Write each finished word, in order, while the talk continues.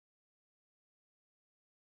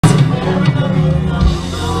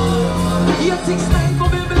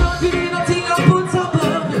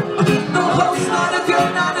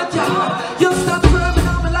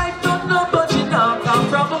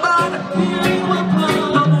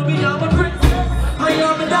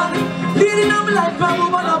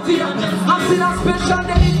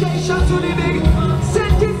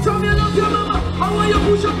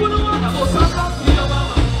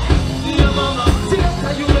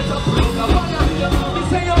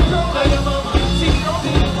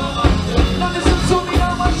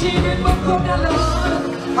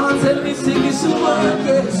you so much,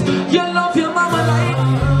 yes. You love your mama like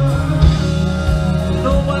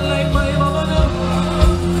no one like my mama, no.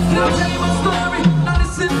 Can I tell you my story? Now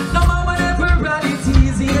listen, no mama never ran it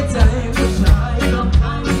easy at time to shine.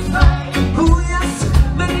 Oh yes,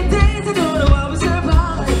 many days I don't know how we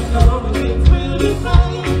survive.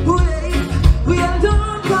 We are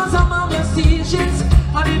done cause our mama's teachings.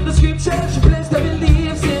 And in the scripture she placed the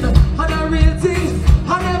beliefs in. And a real thing,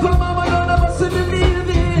 and never mama none of us to believe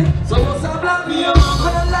in. So what's up, love me, and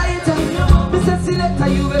a lighter. Mr. Selector,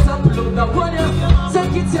 you better pull up that one, yeah. Say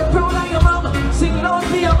kids, you're proud of your mama. Sing loud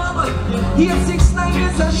for your mama. Here 6, 9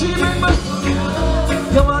 years and she remember.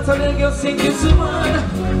 You want to make you sing this one.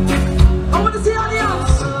 I want to see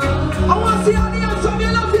audience. I want to see audience of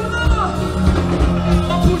you love your mama.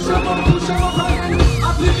 Push them up again.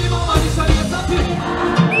 Happy me mama, this one is happy.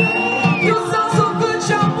 You sound so good,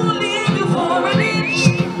 John won't leave you for an inch.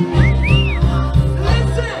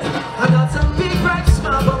 Listen, I got some big bright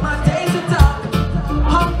smile, but my days are dark.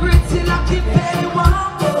 Hungry till I keep very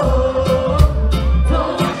warm.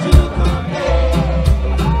 Don't want you to come here.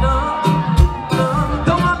 No,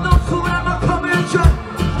 don't have no food, I'm not coming and try.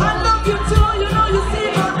 I love you too, you know you see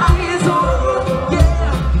my eyes. Oh,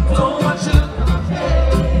 yeah, don't want you to come here.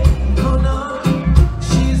 No,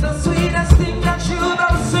 she's the sweetest thing that you've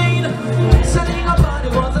ever seen. Setting up body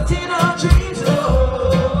was a teen of dreams. Oh,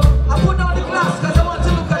 I put on the glass cause I want to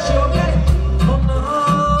look at you, okay? Oh no,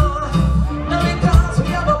 now because we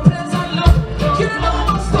have a pleasant look. You know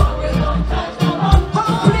my story. Oh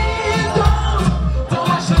please don't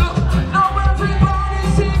want you to look. Now everybody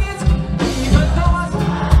sing it. Even though I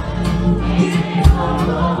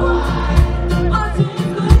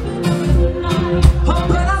hope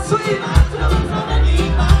that I'm sweet.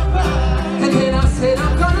 And then I said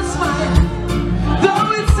I'm gonna smile.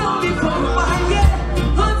 Though it's only for a while, yeah.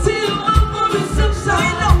 Until my worries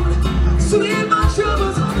subside down. Sweet my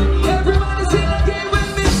troubles. Everybody sing again with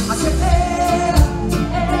me. I said,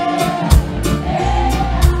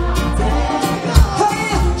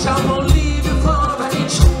 hey, Jah won't leave you for an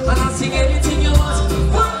inch. And I'll sing anything you want.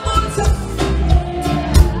 One more time.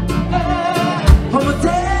 I'ma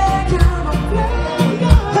take care of you.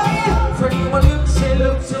 Hey, for anyone who say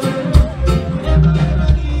look to me.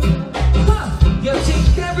 You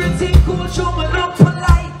think everything cool, show me look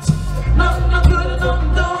polite. Not good enough,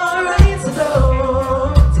 no alright. So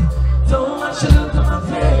don't want you look at my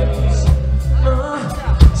face.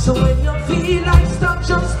 So when you feel like stop,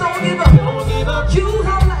 just don't give up. You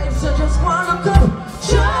have life, so just wanna go.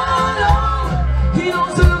 Shut up. He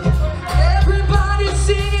knows to look. Everybody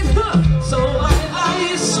singing. So I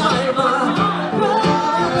smile.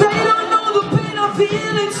 They don't know the pain I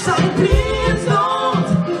feel inside. Please don't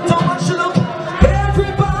want you look.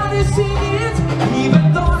 Everybody sing it, even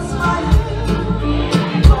though I smile.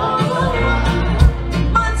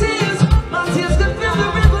 My tears can fill the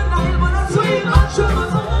river Nile, but I sweet my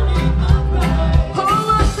troubles. Oh,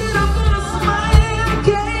 I said I'm gonna smile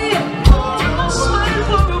again. Smile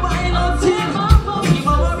for a while until keep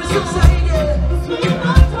my worries subside, yeah.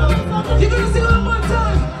 You gonna see one more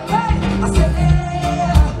time? Hey, I said,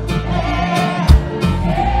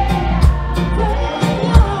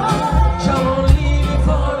 Jah won't leave you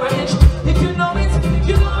for an inch. If you know it,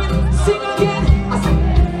 sing again. I said,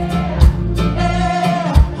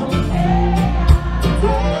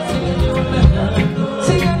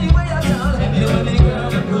 sing anyway I tell. Anyway the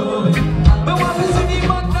girl I'm going. But what is in the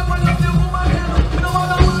man, never love the woman them. We don't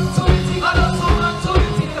wanna want to be thing, I don't want to be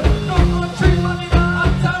thing. No country man in a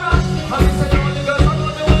entourage. And we say the only girls I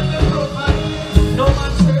know the one them broke man. No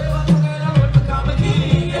man serve and together run to come a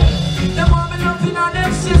king. Them want me loving on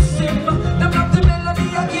them system. Them love the melody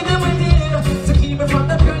I give them within. To keep me from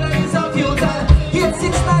the girl that is a futile. 8,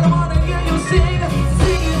 6, 9, I wanna hear you sing.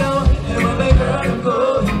 Sing it now. Anyway my girl I'm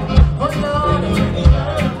going. Oh no.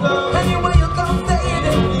 Anyway you come baby.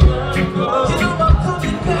 You know I'm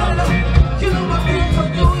coming girl. You know I'm here for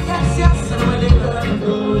you. Yes, yes. Anyway the girl I'm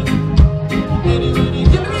going.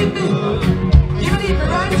 You believe me? You believe me,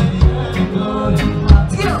 right?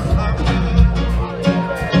 Yeah.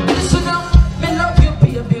 Listen now, me love you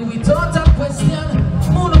baby without a question.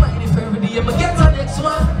 Moon right if every day I'ma get the next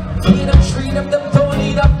one. Need them treat them don't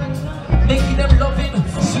need them. Making them loving,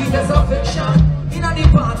 sweet as affection. In the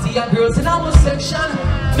party and girls in our section.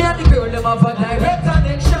 Me and the girl them have a direct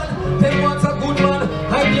connection. They want a good man,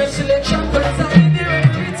 ideal selection. But it's not in there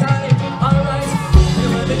every time. Alright,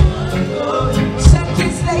 set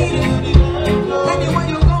this lady. Anywhere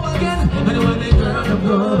you go again, anywhere the girl I'm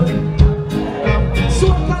going. So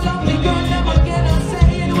I love the girl them again and say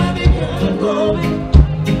anywhere the girl I'm going.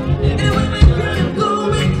 Anywhere the girl I'm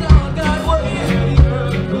going, now God, what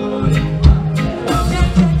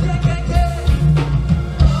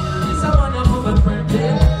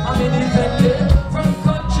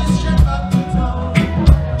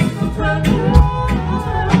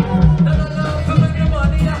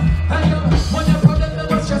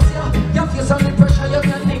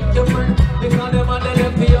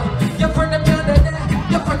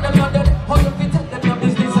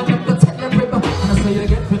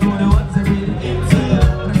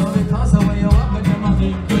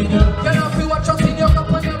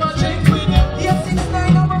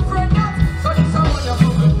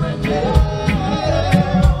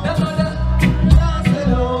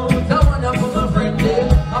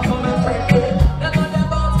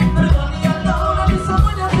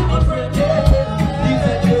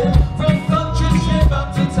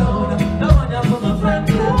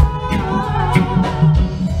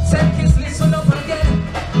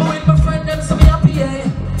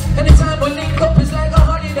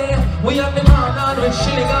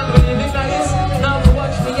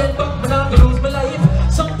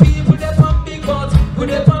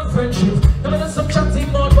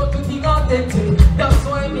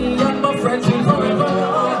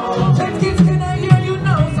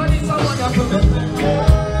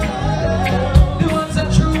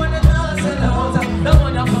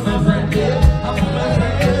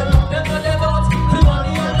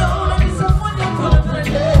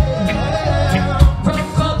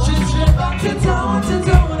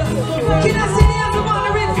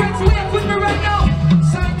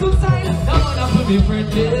me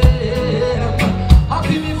friend them.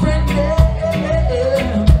 Happy me friend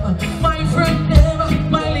them. My friend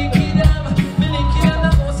them, my linky them. Me linky them, the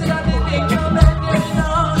most that they think I'm like them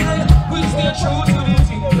now. We stay true to the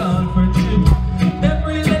thing called friendship. Them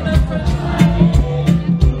really not friendship.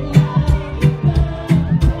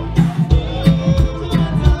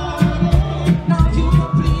 Now you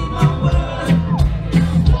complete my world.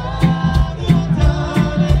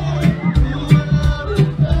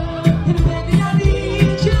 And baby, I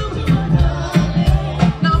need you.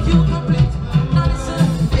 Now you complete. Now listen,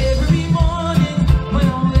 every morning when I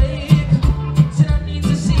wake, said I need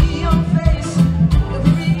to see your face.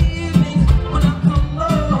 Every evening when I come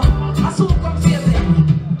home, I so come feel it.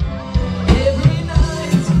 Every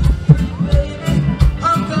night, pretty baby,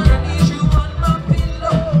 I'm gonna need you on my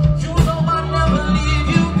pillow. You know I never leave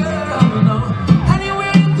you, girl. No.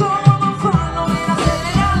 Anywhere you go, I'ma follow. And I say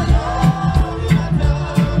that I love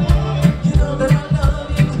you. You know that I love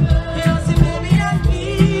you. And I say, baby, I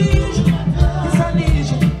need you. Yes, I need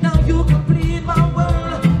you. Now you complete my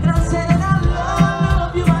world. And I say that I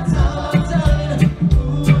love you. I'm telling you.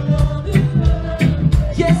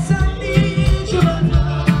 Yes, I need you.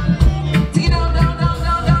 Take it down, down, down,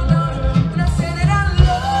 down, down, down. And I say that I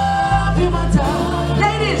love you, my darling.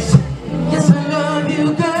 Ladies, yes, I love you,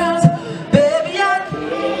 girls. Baby, I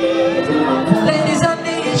need you. Ladies, I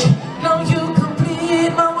need you. Now you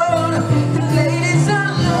complete my world. And ladies, I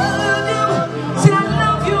love you. Say I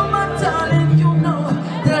love you, my darling. You know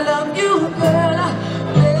that I love you, girl.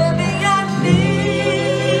 Baby, I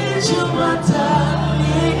need you, my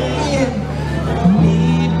darling.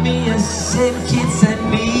 Need me a same kids and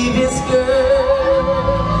me this girl.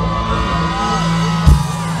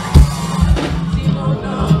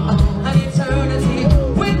 An eternity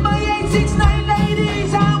with my 869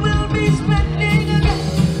 ladies, I will be spending again.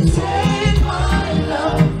 Take my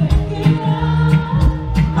love,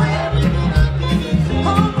 my everything. Oh,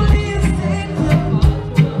 please take my love.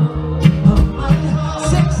 Oh, my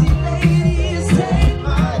sexy ladies, take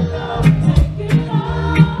my love.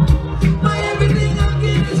 My everything I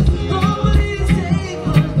give is, oh, please take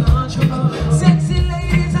my control. Sexy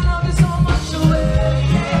ladies, I love you so much away.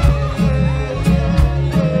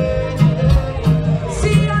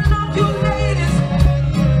 See, I love you, ladies.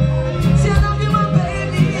 See, I love you, my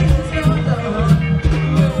babies.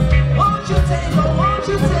 Won't you take it? Won't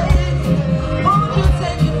you take it? Won't you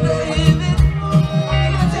take it, baby?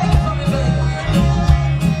 You take it from me, baby.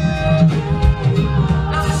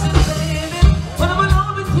 Now listen, baby, when I'm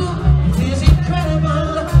alone with you, it feels incredible,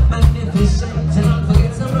 magnificent, and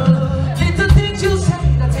unforgettable. Little things you say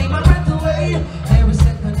that take my breath away. Every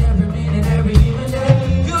second, every minute, every even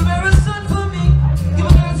day. You're very son for me, give a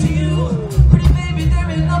girl to you. Pretty baby, there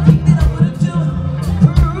ain't nothing that I wouldn't do.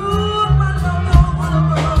 Prove my love, no one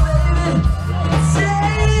above, baby.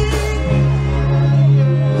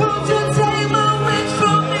 Won't you take my wish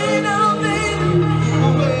from me now, baby?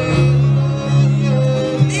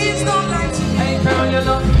 It's no light to me, girl, you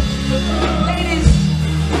love me. Ladies,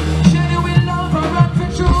 genuine love, I run for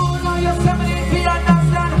true. Now you're 70 feet,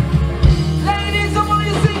 understand. Ladies, I want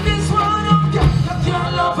you to sing this one. Okay, you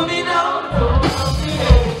can't love for me now.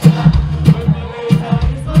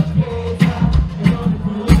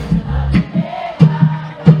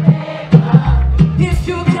 If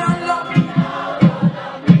you can't love me,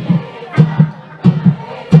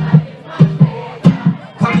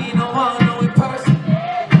 come in, no one, no in person.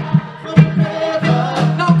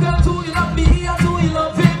 Now, girl, do you love me or do you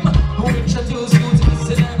love him? Who introduced you to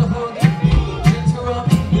kissing and hugging? Gentle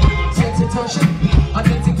rubbing, sexy touching. I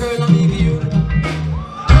think the girl I'm leaving you.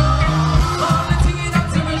 All the thing in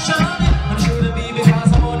observation, and shouldn't be because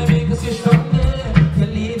I wanna make a switch from there. You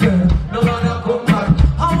leave her, no wanna come back.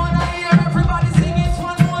 I wanna hear everybody sing it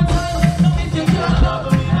one more time. Now if you can't love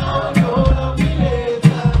me now, you'll love me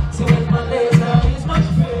later. See when my later is much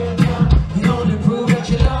better. You only prove that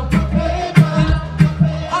you love me.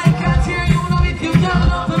 I can't hear you now if you can't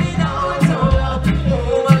love me now. It's all love.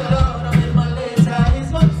 Oh my love, I mean my later is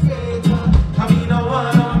much better. I mean I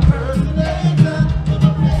want a person later.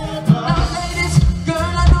 Now ladies,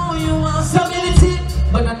 girl, I know you want stability,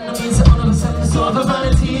 but that no means you're understand so the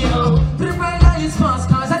vanity. Put it right now, it's fast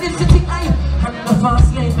cars. I did the thing I had the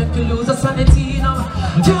fast lane, make you lose a sanity now.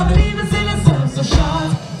 Can't believe it's in itself so short.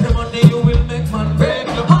 The money you will make man break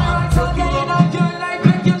your heart. Alright, so get it out, girl, like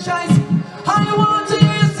make your choice. How you want to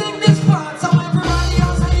hear you sing this part? So everybody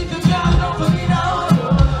else, if you can't love me now.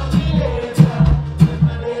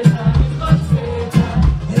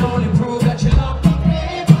 It only proves that you love me.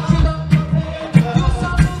 You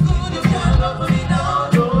sound so good, you can't love me now.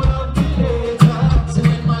 So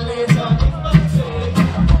when my later,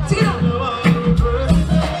 take it out.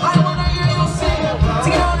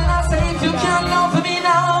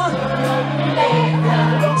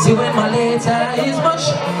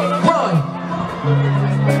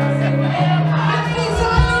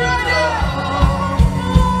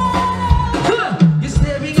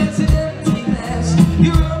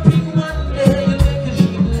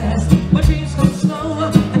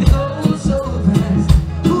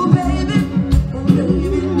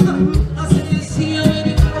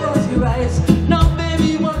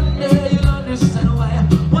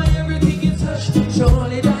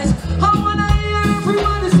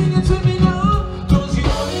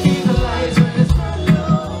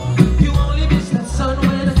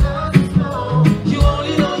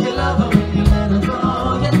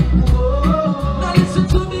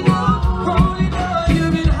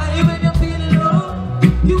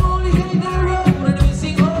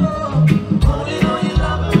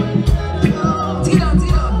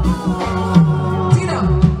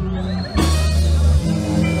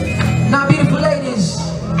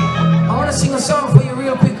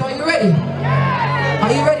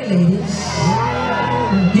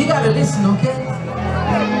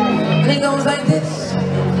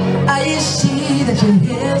 I see that your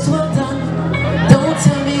hair's well done. Don't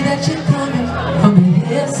tell me that you're coming from the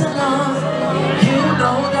hair salon. You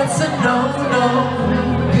know that's a no-no,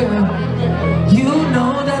 girl. You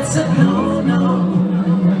know that's a no-no.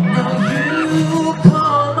 Now you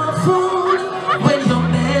call my phone when your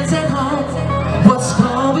man's at home. What's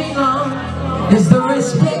going on? Is the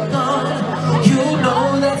respect gone? You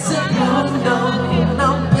know that's a no-no.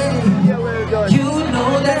 Now baby, you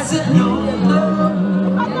know that's a no-no.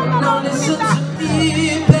 Now listen to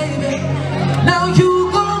me, baby. Now you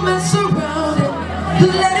gon' mess around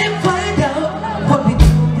and let him find out what we're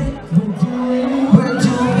doing.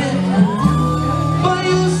 But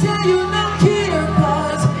you say you not care,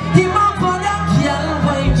 cause he might find out, yeah,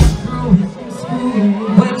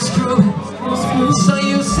 when screwing. So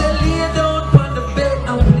you say lay down on the bed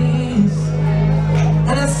now, please.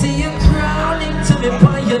 And I see you crawling to me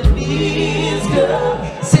by your knees, girl.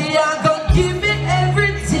 Say I gon' give me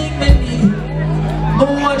everything me need. But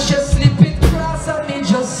once you slip it cross at me,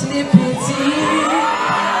 just slip it in.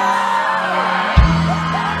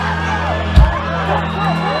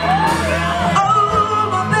 Oh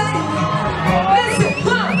my baby, listen,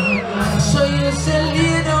 So you say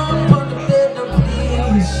lay down on the bed now,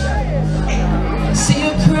 please. See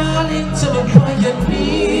you crawling to me by your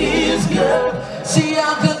knees, girl. See I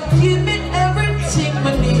gon' give me everything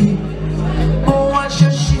me need. But once you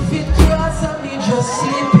shift it cross at me, just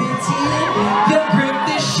slip it in. You grip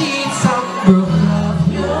the sheets and broke off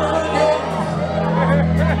your neck.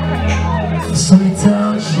 So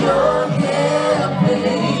touch your hair,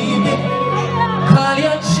 baby. Call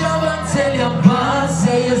your job and tell your boss,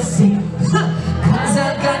 say you see. Cause I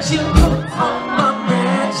got you hooked on my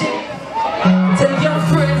magic. Tell your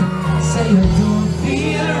friend, say you don't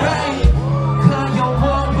feel right. Cause your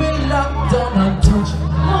walk will lock down and touch.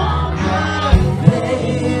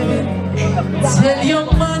 Baby, tell your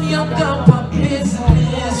man you got my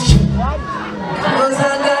business. Cause I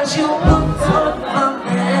got you hooked on my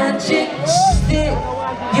magic stick.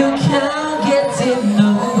 You can't get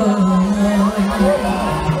enough.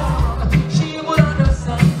 She would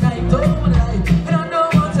understand, I don't lie. And I know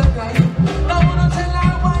what I cry. I wanna tell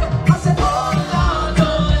her why. I said, oh Lord,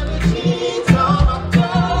 don't let me cheat on my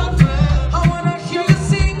girlfriend. I wanna hear you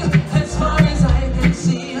sing as far as I can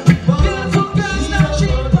see. Beautiful girls now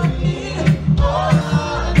cheat on me. Oh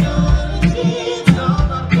Lord, don't let me cheat on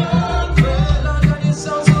my girlfriend. Lord, God, you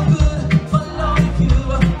sound so good, but Lord, if you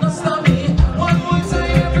don't stop me. One more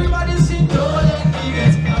time, everybody sing, don't let me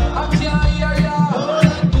get. I can't hear ya. Don't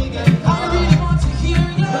let me get. I really want to hear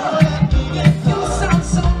ya. Don't let me get. You sound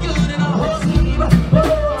so good in a whole sleep.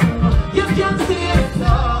 You can see it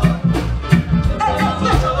now. Hey,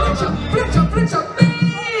 fletch up,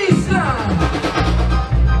 baseline.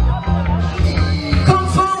 Come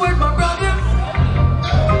forward, my brother.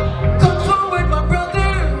 Come forward, my brother.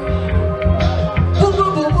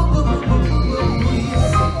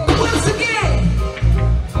 Once again,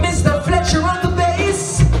 Mr. Fletcher on the bass.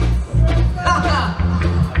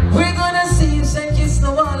 We're gonna see you send kids no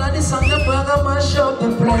wall and this on the program and show the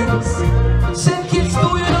place. Send kids do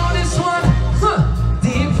you know this one? D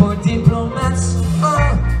for diplomats,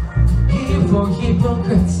 E for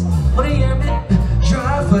hypocrites. What do you hear me?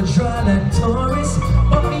 Drive for trial and tourists.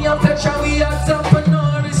 But me and Fletcher, we are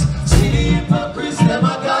entrepreneurs. See the hypocrites, them a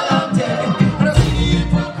galante. And I see the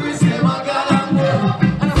hypocrites, them a galante.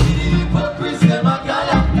 And I see the hypocrites, them a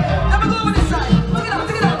galante. Let me go over this side.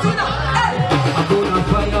 Take it out. Hey! I'm gonna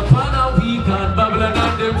fire upon a weekend, Babylon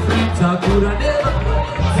and them freaks. I could have never.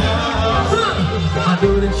 I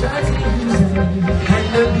know they try to use it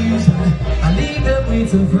and abuse it. I leave them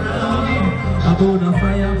with a frown. I'm gonna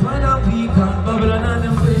fire upon a weekend, Babylon and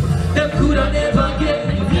them freaks. They could have never get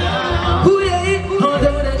me down. Who they?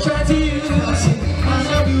 Although they try to use it.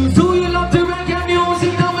 Do you love the reggae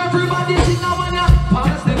music? Now everybody sing. I wanna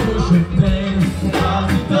pass the cushion pain.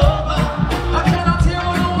 Pass it over. I cannot tell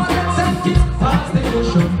you no one that's and kids. Pass the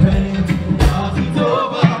cushion pain. Pass it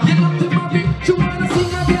over. You love the magic, you wanna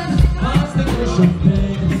sing again. Pass the cushion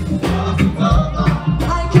pain. Pass it over.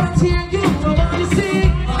 I can't hear you, nobody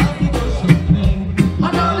sing. Pass the cushion pain. I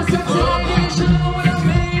know the sexy lady, she know what I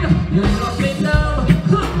mean. You love me now.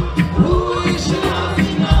 Who is she love me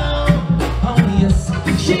now? Oh yes,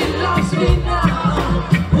 she loves me now.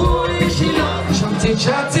 Who is she love?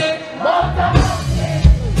 Chatty.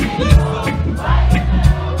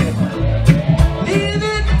 Leave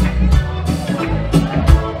it.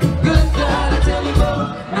 Good God, I tell you go.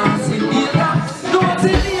 Now see me again. No one's in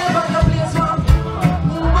the air but the place, man.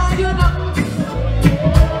 Who are you now?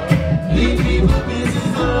 Leave people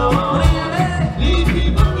business alone. What do you mean? Leave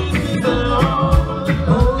people business alone.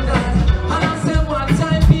 Oh God, and I say one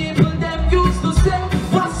time people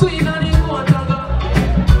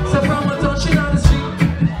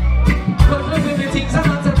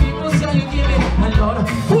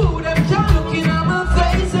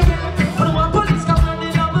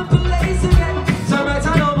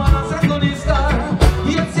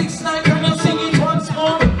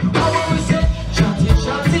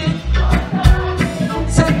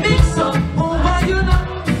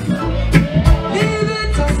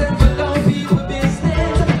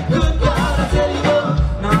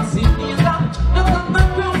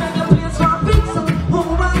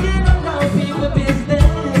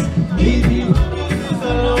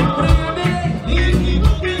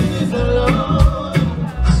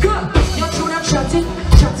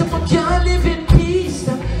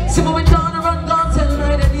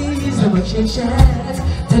chit-chat.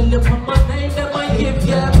 Tell them from my name, them I give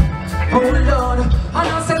ya. Oh Lord, I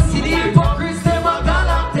know some city hypocrites, them are gone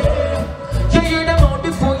out there. You hear them out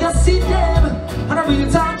before you see them. And I real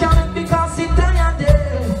talk can't because it's tired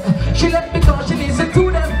there. She left because she listen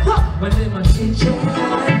to them. When them a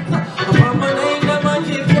chit-chat, from my name, them I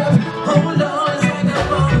give ya. Oh Lord, it's like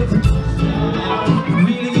I'm on it.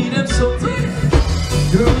 Really them so deep.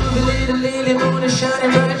 Girl, the lady moon is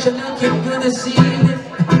shining bright, you're looking good this evening.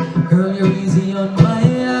 Girl, you're easy on my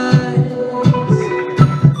eyes.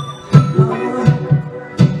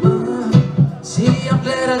 See, I'm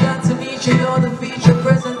glad I got to meet you. You're the feature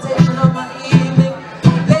presentation of my evening.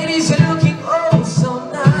 Ladies, you're looking oh so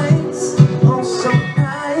nice. Oh so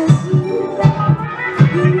nice.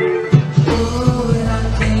 Oh, and I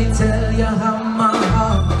can't tell you how my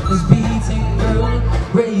heart is beating, girl,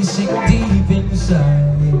 racing deep inside.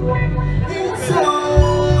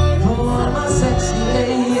 Oh, my sexy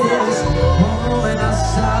ladies. Oh, and I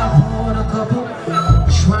stop on a couple.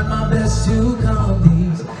 Try my best to calm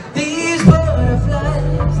these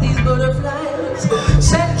butterflies, these butterflies.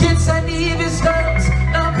 Send kids and even stars.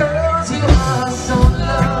 Now girls, you are so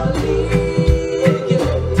lovely.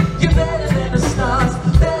 Yeah. You're better than the stars,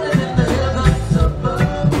 better than the heavens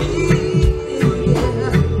above me.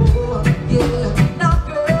 Yeah, oh, yeah. Now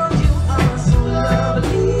girls, you are so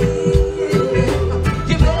lovely. Yeah.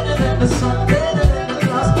 You're better than the sun, better than the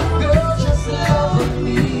stars. Girl, just love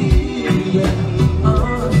me. Yeah.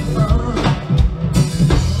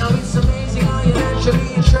 Now it's amazing how you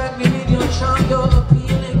naturally attract me with your charm, you're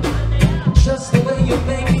appealing. Just the way you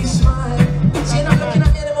make me smile. See, you're not looking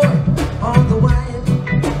at me anymore. All the while,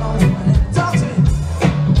 talk to me.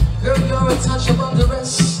 Girl, you're a touch above the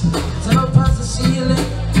rest. Turn up past the ceiling.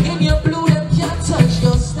 In your blue, them can't touch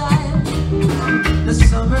your style. The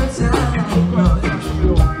summertime,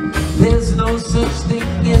 there's no such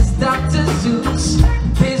thing as Dr. Zeus,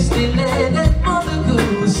 Disneyland and Mother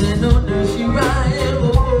Goose, and no nursery rhyme.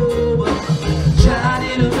 Tried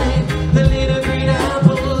it rain, the little green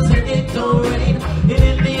apples, and it don't rain in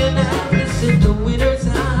Indianapolis in the winter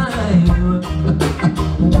time.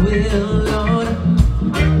 Well, Lord,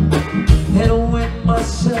 and when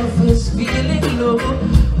myself is feeling low,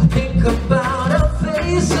 I think about a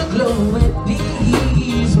face aglow and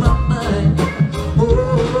ease my mind.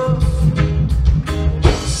 Oh,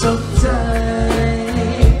 sometimes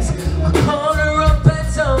I call her up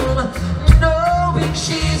at home, knowing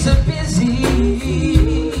she's a busy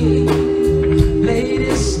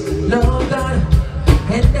ladies, love God,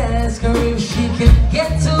 and ask her if she can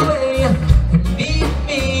get away and meet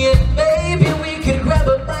me, and maybe we can grab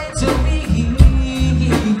a bite to eat,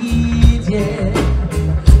 yeah.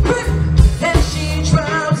 And she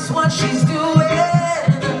drops what she's doing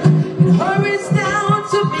and hurries down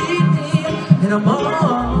to meet me, and I'm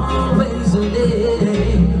always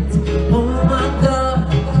late. Oh my God,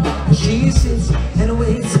 she sits and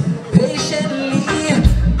waits patiently,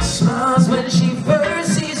 smiles when she first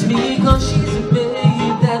sees me, cause she's a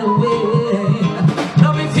babe that way.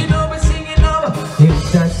 Now if you know we're singing now,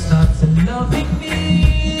 if that's not loving me,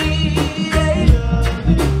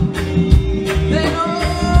 then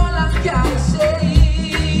all I gotta say,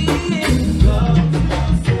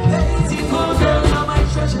 beautiful girls are my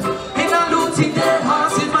treasure, and I'm looting their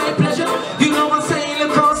hearts in my pleasure. You know I'm sailing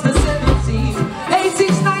across the 70s,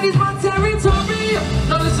 80s, 90s, my territory.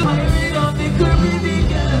 Now listen, I read on the Caribbean.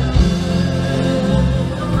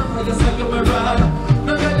 I just look at my ride.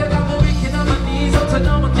 No girl that I'm weak on my knees, up to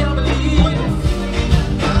now I can't believe.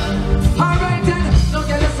 Alright then, no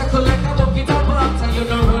girl that suckle like a bucket of water. You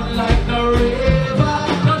don't run like no river.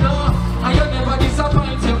 No, no, and you never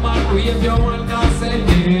disappoint your man. Wave your one and say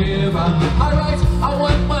never. Alright, I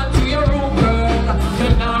want man to your room, girl. You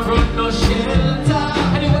not run no shelter.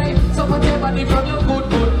 Anyway, so whatever the from your good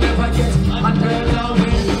never get. And girl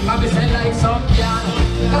away, I be say like some girl.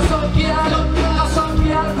 Some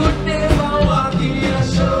girl could never walk in a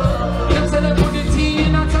show. Them say they put the tea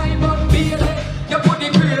in a time, but baby, you put the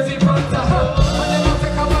crazy front of her. And they don't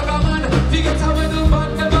take a bag of man, figure out where the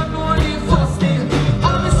band never know the first thing.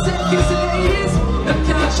 I'm a sick ladies, them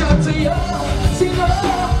can't shout to you.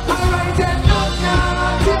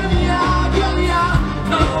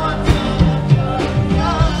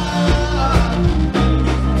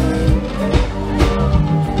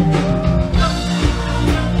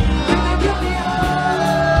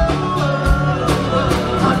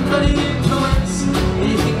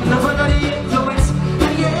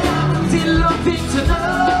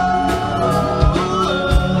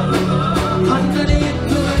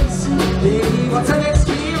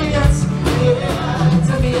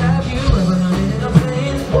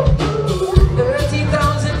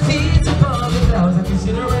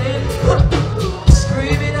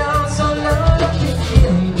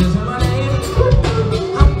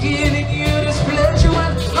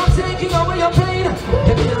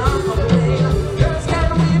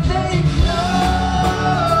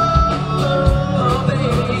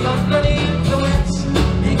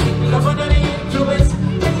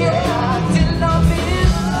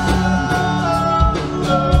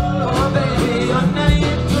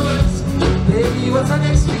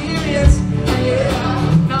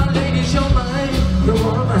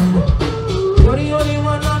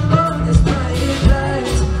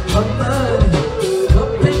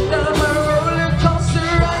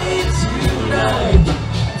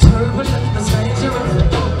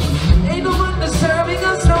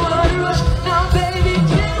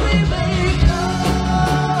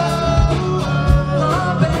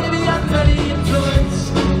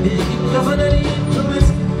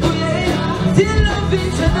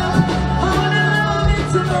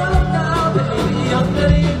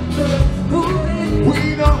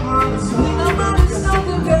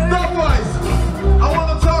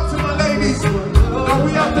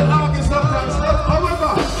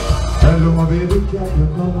 that you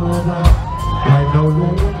come over. Right now,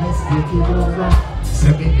 let's take it over.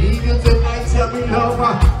 Say me need you tonight, tell me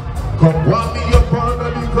lover. Come warm me up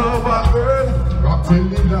under the cover, girl. Rock till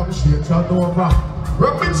the lamp shake turn over.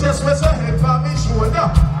 Rub me chest, rest your head on me shoulder.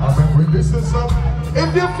 I make we listen some.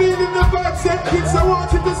 If you're feeling the vibe, send kids, I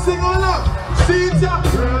want you to sing along. See it up,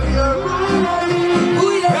 girl, you're right.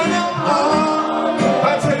 I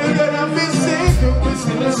tell you that I'm missing you,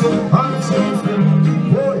 listen, I'm missing you.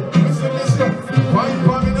 Boy, listen, why you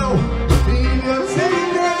me now? Need your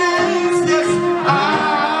tenderness, yes, I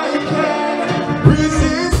can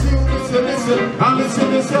resist you, listen, I'm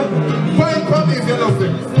listen. Why you me if you love me?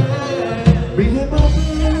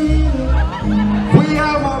 We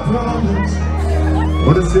have our problems.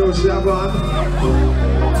 Wanna see how she have on?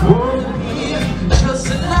 Just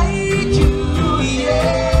like you,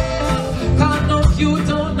 yeah. Can't know if you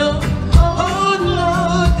don't know. Oh no,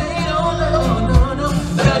 they don't know, no.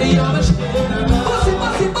 Daddy, I'm a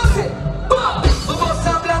boss it. Boss,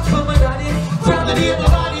 I'm black for my daddy. From the day my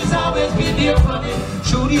body's always been there for me.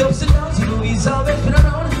 Through the ups and downs, you know he's always been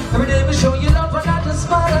around. Every day we show you love, but not just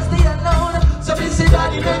smile as they alone. So please say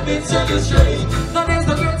daddy, let me tell you straight. No, there's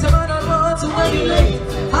no greater man I want to emulate.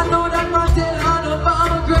 I know that my tell I know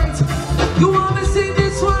I'm great. You want me to sing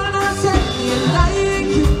this one? I said me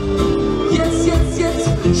like you. Yes.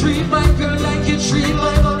 Treat my girl like you treat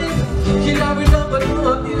my money. You love it up but don't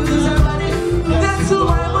abuse her money. That's who I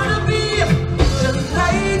wanna be. Just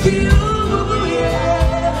like you,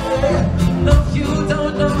 yeah. No, you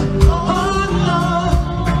don't know. Oh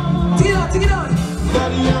no. Take it on.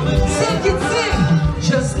 Sing.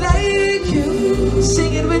 Just like you.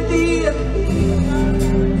 Sing it with me.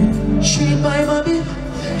 Treat my mommy,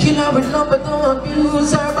 kill her with love but don't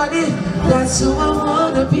abuse her body. That's who I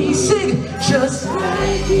wanna be. Sing, just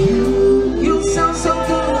like you. You sound so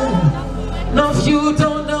good. No, you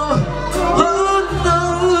don't know. Oh no,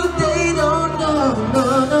 they don't know.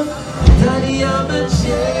 No. Daddy, I'm a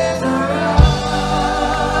general.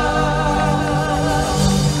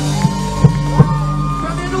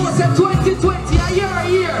 From the nose at 2020, a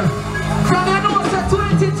year. From the nose at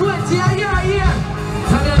 2020, a year.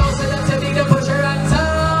 From the nose at the big push your hands up,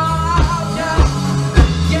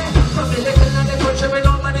 yeah. From the little and the country, we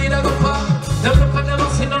know money to go for. Them look at them,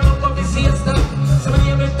 see none of the siesta. Some of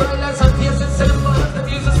them in broilers and faces, and the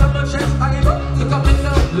views of some much as I go. Look up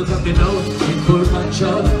me now, in full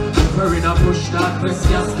control. We're in a push that press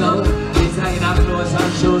gas now. Designer clothes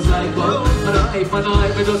and shoes like gold. And I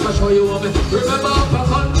hype, we just show you what me. Remember up a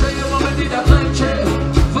country, you want me did a country.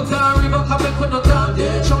 For CONAREE, but come and couldn't down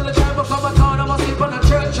there. Show the time, but come a town, I must sleep on a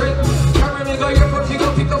church trip. Carry me, go here, but you go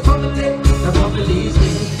pick up from the lake. The family's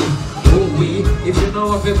me. Oh, we. If you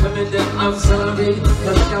know of it for me, then I'm sorry.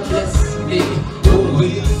 God bless me. Oh,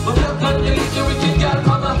 we. I'm black and the little wicked girl,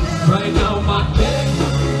 mama. Right now, my big,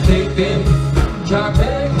 car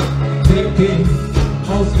big,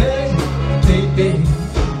 house big.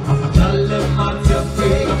 I'ma tell them I'm your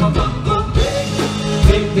big. I'm a bumble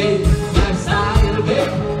big, lifestyle big,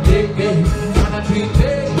 and a dream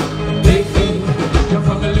big. You're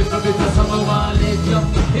from a little bit of summer, one leg,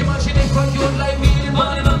 imagine if I you like me, the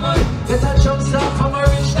money, no money. Get a jump start from a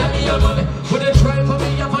rich daddy, your money. Would they try for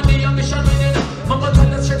me, I'm on the ambition winning. Mama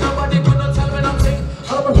tell us straight, nobody could not tell me nothing.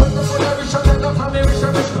 I'm a person for the rich, and I got me rich.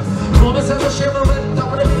 Mama said, share my wealth, I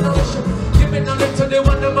wanna be no issue. Give me no leg to the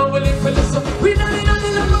one, the man willing for listen. We don't need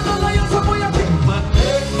nothing, I'm not a liar, so boy, I pick my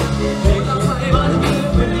head. Take a time and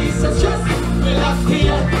release the stress. Relax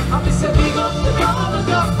here, I'm just a big up the ball,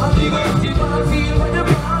 I'm big up the ball field when the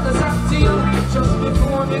ball is empty. Just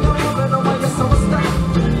before me go, I know why you're so stuck.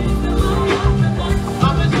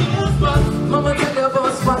 I'm a genius, but Mama tell you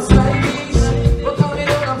about spots like these. But call me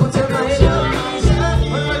down and put your mind on ease.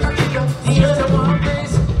 When I kick up, here's the one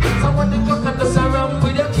place. Someone the clock and the surround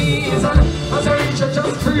with your keys. And as I reach, I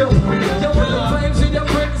just free up. You want the vibes with your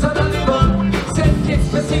friends and the liver. Send kids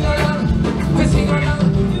for sing along.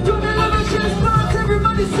 You the love and chest parts,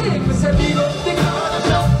 everybody sing. We say big up the car,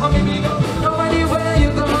 I'm big up. Nobody where you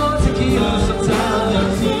go out to keep us some time.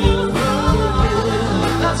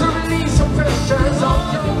 Not to release some pressures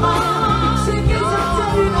off your mind. Sing it up to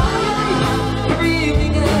you now. Every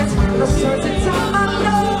evening at a certain time I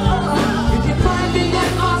know. If you find me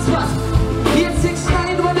at my spot,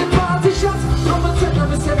 869 when the party shots. Come and tell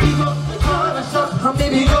them, say big up the car, I'm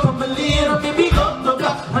big up, I'm a lead, I'm big up the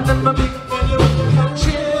block. And then my big up the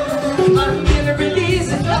country. I'm gonna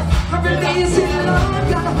release it, I'm releasing it all.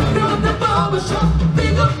 Gotta pick up the barbershop,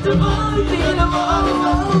 pick up the money, pick up the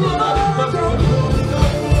money.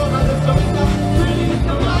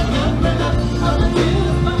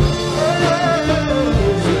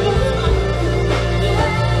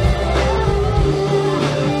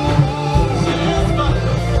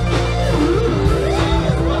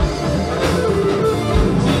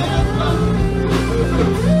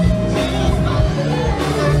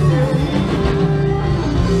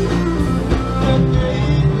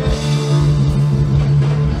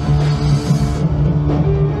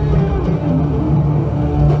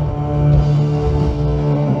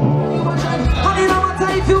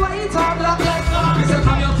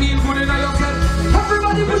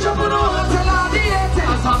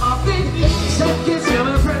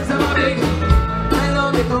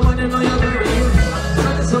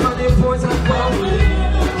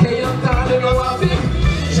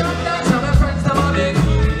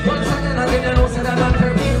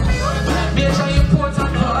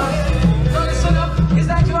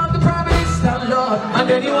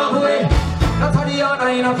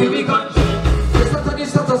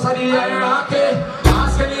 status of the hierarchy.